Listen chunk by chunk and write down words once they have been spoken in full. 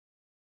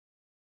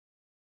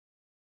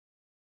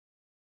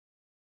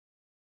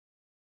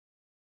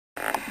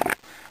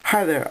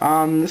Hi there,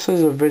 this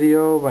is a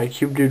video by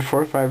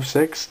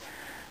CubeDude456,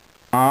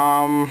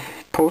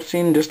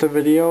 posting just a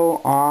video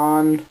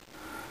on,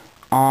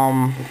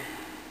 I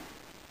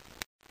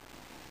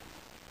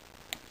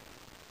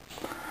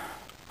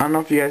don't know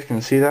if you guys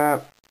can see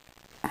that.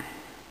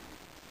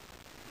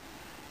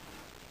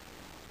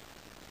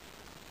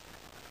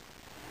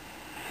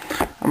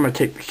 I'm gonna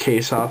take the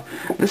case off.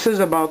 This is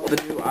about the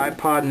new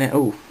iPod Nano.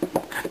 Ooh,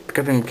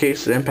 because the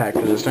case is impact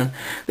resistant.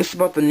 This is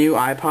about the new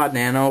iPod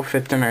Nano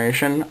 5th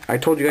generation. I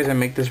told you guys I'd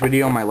make this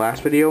video in my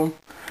last video.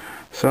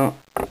 So,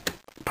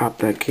 pop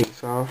that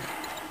case off.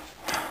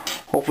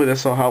 Hopefully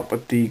this will help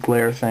with the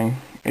glare thing.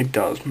 It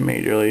does,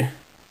 majorly.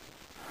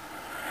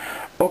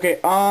 Okay,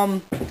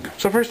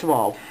 so first of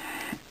all,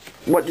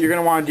 what you're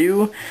going to want to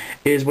do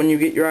is when you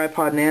get your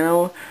iPod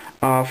Nano,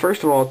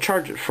 first of all,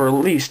 charge it for at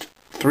least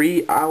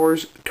 3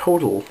 hours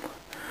total.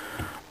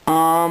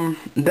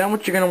 Then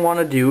what you're going to want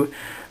to do,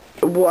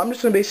 well, I'm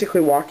just going to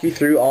basically walk you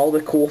through all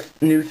the cool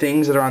new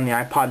things that are on the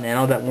iPod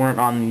Nano that weren't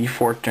on the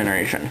 4th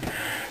generation.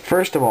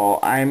 First of all,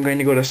 I'm going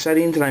to go to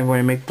settings and I'm going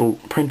to make the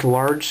print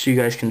large so you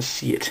guys can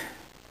see it.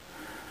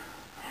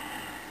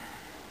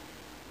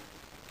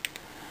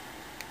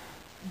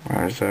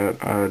 Where's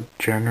that?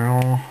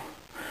 General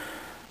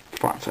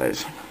font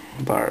size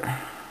bar.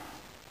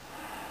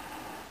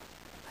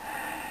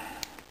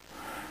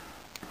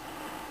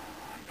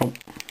 Nope.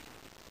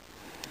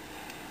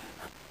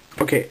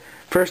 Okay,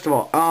 first of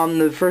all,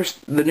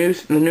 the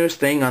newest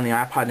thing on the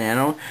iPod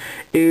Nano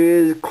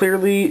is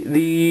clearly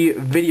the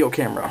video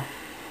camera.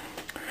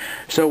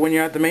 So when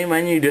you're at the main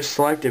menu, you just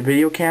select a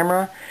video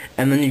camera,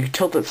 and then you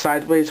tilt it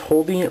sideways,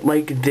 holding it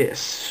like this,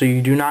 so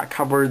you do not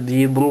cover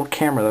the little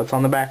camera that's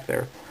on the back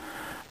there.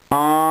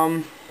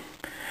 And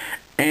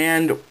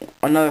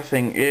another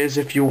thing is,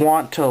 if you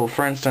want to,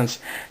 for instance,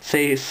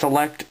 say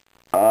select,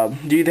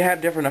 they have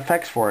different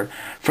effects for it.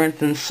 For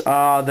instance,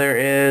 there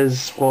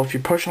is, well, if you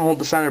push and hold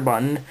the center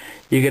button,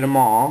 you get them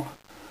all.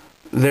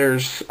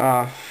 There's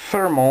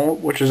thermal,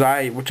 which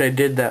I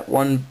did that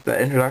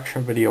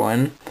introduction video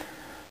in.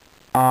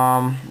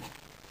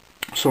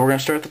 So we're gonna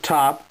start at the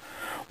top.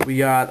 We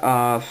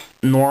got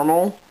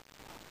normal,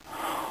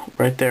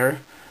 right there,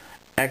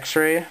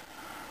 X-ray,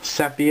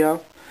 sepia,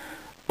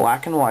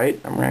 black and white.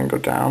 I'm gonna go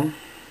down.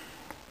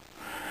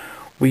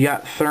 We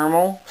got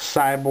thermal,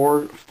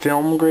 cyborg,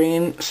 film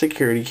grain,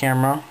 security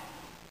camera.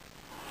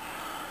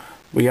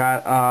 We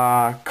got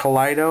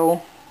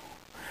kaleido,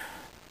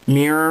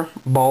 mirror,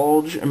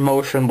 bulge, and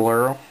motion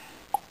blur.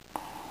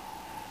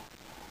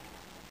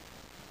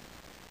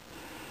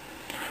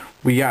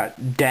 We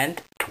got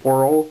dent,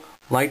 twirl,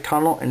 light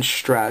tunnel, and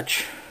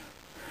stretch.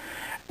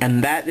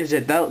 And that is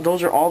it.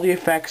 Those are all the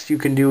effects you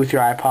can do with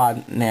your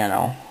iPod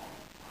Nano.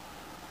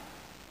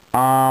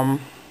 I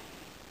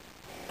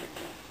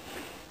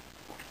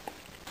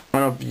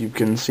don't know if you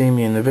can see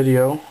me in the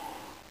video,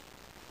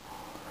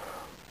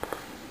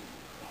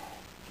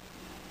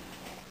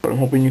 but I'm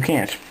hoping you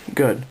can't.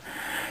 Good.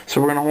 So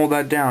we're going to hold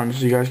that down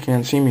so you guys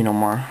can't see me no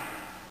more.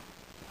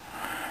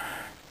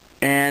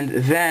 And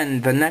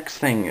then the next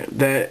thing,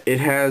 that it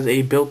has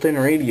a built-in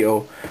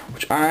radio,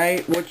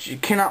 which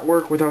cannot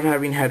work without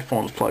having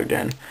headphones plugged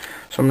in.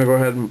 So I'm going to go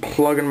ahead and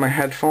plug in my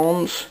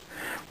headphones,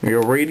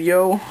 your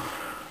radio,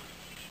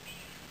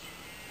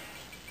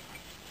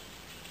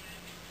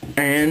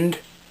 and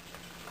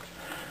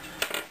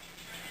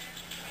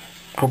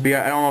I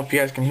don't know if you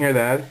guys can hear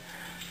that,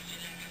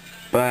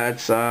 but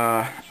it's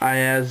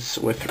IAS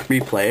with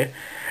replay,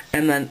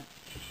 and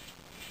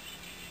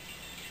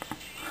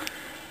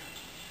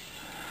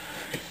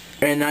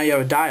now you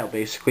have a dial.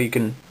 Basically, you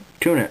can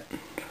tune it.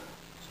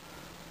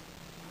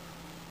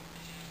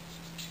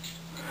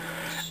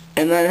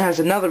 And then it has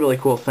another really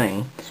cool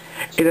thing.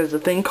 It has a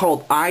thing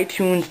called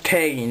iTunes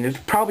tagging. It's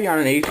probably on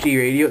an HD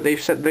radio. They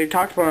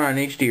talked about it on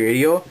an HD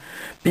radio,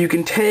 but you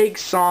can tag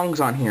songs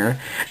on here.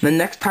 And the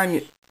next time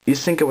you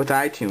sync it with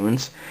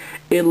iTunes,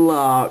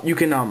 you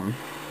can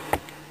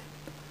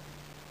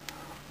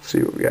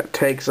see what we got.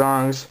 Tag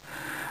songs.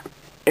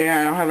 And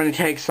I don't have any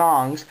tag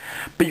songs,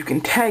 but you can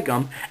tag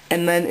them,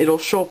 and then it'll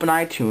show up in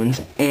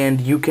iTunes,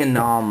 and you can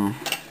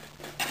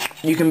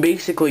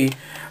basically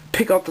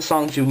pick out the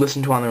songs you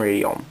listen to on the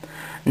radio.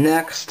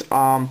 Next,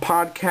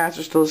 podcasts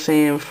are still the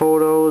same,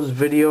 photos,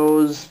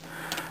 videos.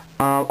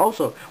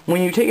 Also,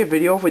 when you take a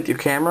video with your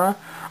camera,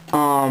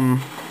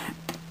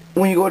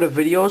 when you go to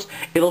videos,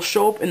 it'll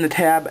show up in the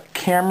tab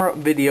camera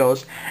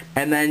videos,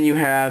 and then you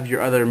have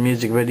your other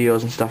music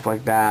videos and stuff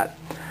like that.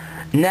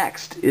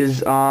 Next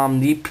is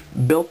the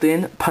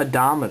built-in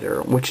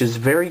pedometer, which is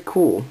very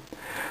cool.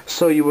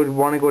 So you would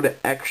want to go to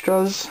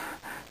extras,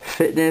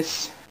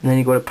 fitness, and then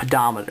you go to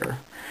pedometer.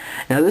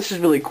 Now this is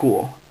really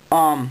cool.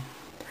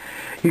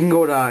 You can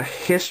go to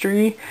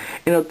history,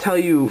 and it'll tell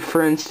you,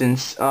 for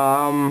instance,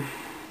 on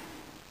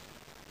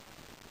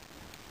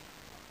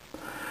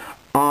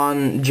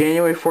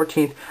January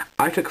 14th,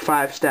 I took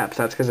 5 steps.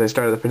 That's because I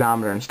started the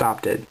pedometer and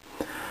stopped it.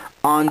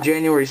 On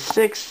January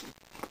 6th,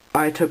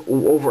 I took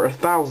over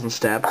 1,000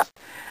 steps,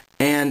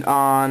 and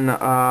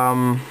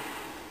on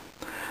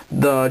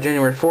the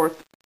January 4th,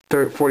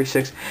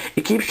 46.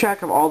 It keeps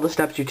track of all the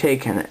steps you've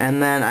taken.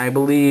 And then I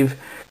believe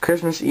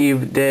Christmas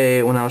Eve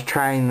day, when I was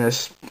trying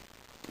this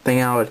thing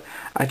out,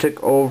 I took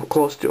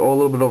close to a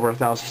little bit over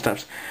 1,000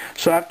 steps.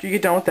 So after you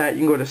get done with that, you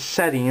can go to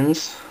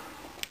settings.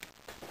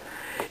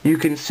 You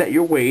can set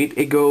your weight.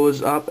 It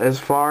goes up as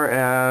far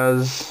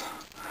as,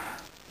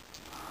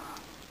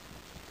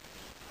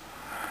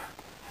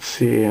 let's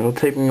see, it'll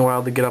take me a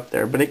while to get up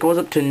there, but it goes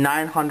up to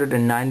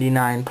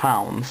 999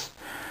 pounds.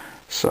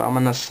 So I'm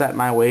going to set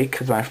my weight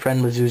because my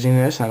friend was using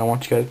this and I don't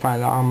want you guys to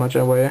find out how much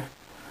I weigh.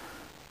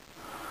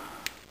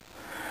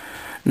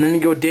 And then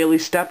you go daily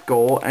step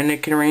goal, and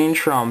it can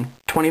range from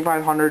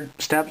 2,500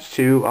 steps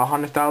to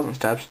 100,000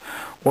 steps,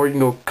 or you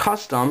can go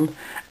custom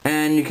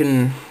and you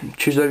can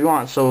choose whatever you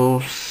want. So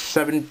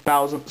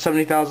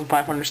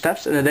 70,500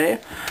 steps in a day,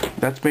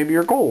 that's maybe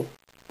your goal.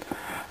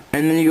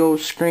 And then you go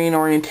screen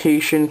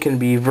orientation, can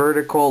be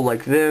vertical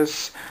like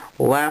this,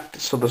 left,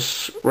 so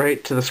the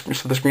right to the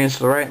so the screen is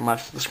to the right, and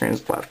left to the screen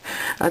is to the left.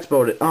 That's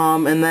about it.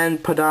 And then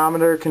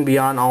pedometer can be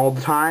on all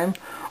the time,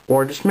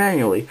 or just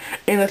manually.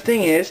 And the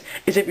thing is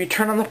if you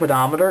turn on the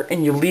pedometer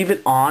and you leave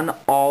it on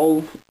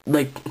all,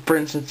 like for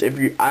instance, if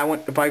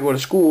I go to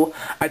school,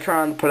 I turn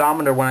on the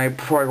pedometer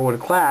before I go to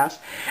class,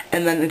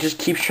 and then it just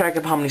keeps track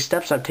of how many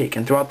steps I've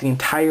taken throughout the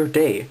entire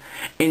day,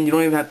 and you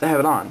don't even have to have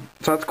it on.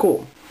 So that's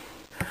cool.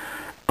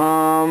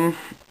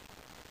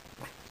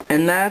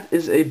 And that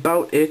is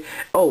about it.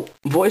 Oh,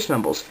 voice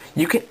memos.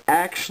 You can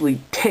actually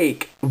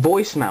take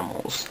voice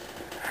memos.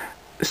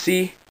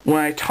 See, when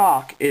I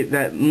talk,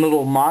 that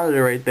little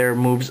monitor right there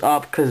moves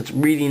up because it's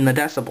reading the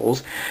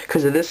decibels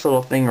because of this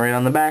little thing right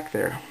on the back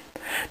there.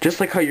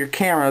 Just like how your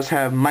cameras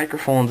have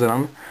microphones in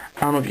them.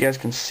 I don't know if you guys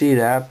can see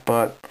that,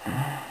 but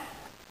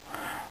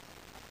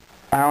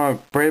I don't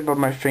know, right above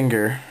my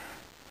finger.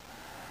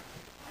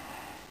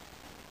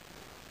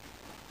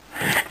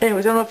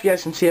 Anyways, I don't know if you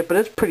guys can see it, but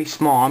it's pretty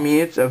small. I mean,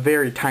 it's a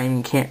very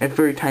tiny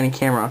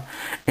camera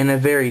and a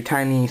very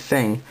tiny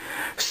thing.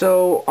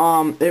 So,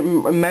 it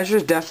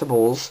measures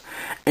decibels,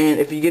 and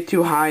if you get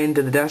too high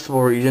into the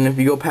decibel region, if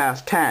you go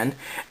past 10,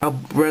 a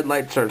red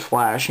light starts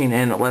flashing,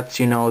 and it lets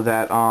you know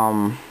that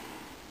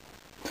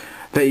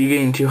that you're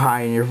getting too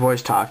high in your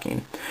voice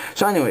talking.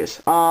 So, anyways,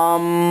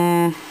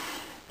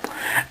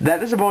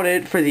 that is about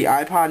it for the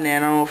iPod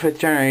Nano 5th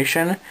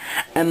generation.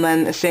 And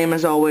then, same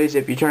as always,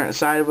 if you turn it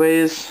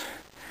sideways,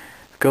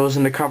 goes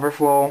into cover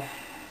flow.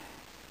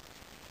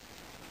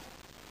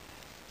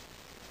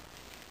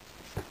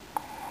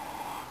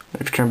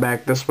 If you turn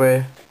back this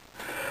way.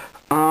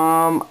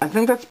 I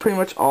think that's pretty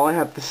much all I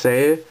have to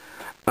say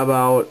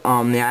about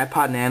the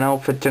iPod Nano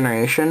 5th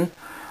generation.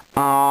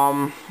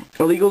 A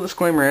legal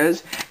disclaimer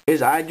is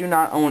I do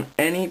not own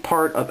any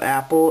part of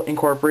Apple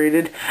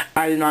Incorporated.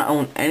 I do not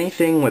own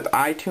anything with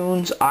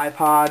iTunes,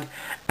 iPod,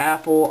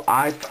 Apple,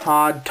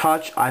 iPod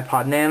Touch,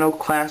 iPod Nano,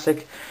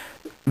 Classic,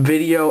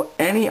 Video,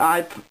 any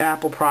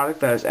Apple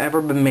product that has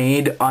ever been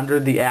made under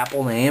the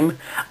Apple name,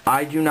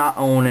 I do not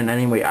own in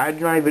any way. I do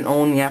not even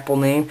own the Apple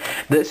name.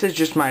 This is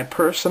just my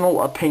personal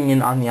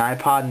opinion on the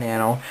iPod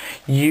Nano.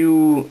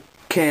 I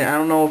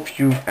don't know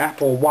if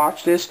Apple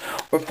watched this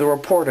or if they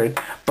reported,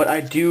 but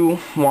I do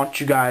want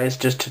you guys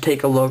just to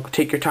take a look,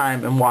 take your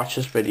time and watch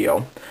this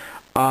video.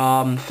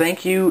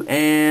 Thank you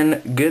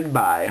and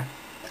goodbye.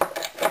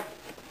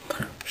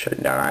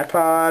 Shutting down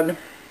iPod.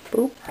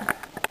 Boop.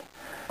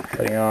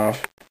 Shutting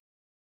off.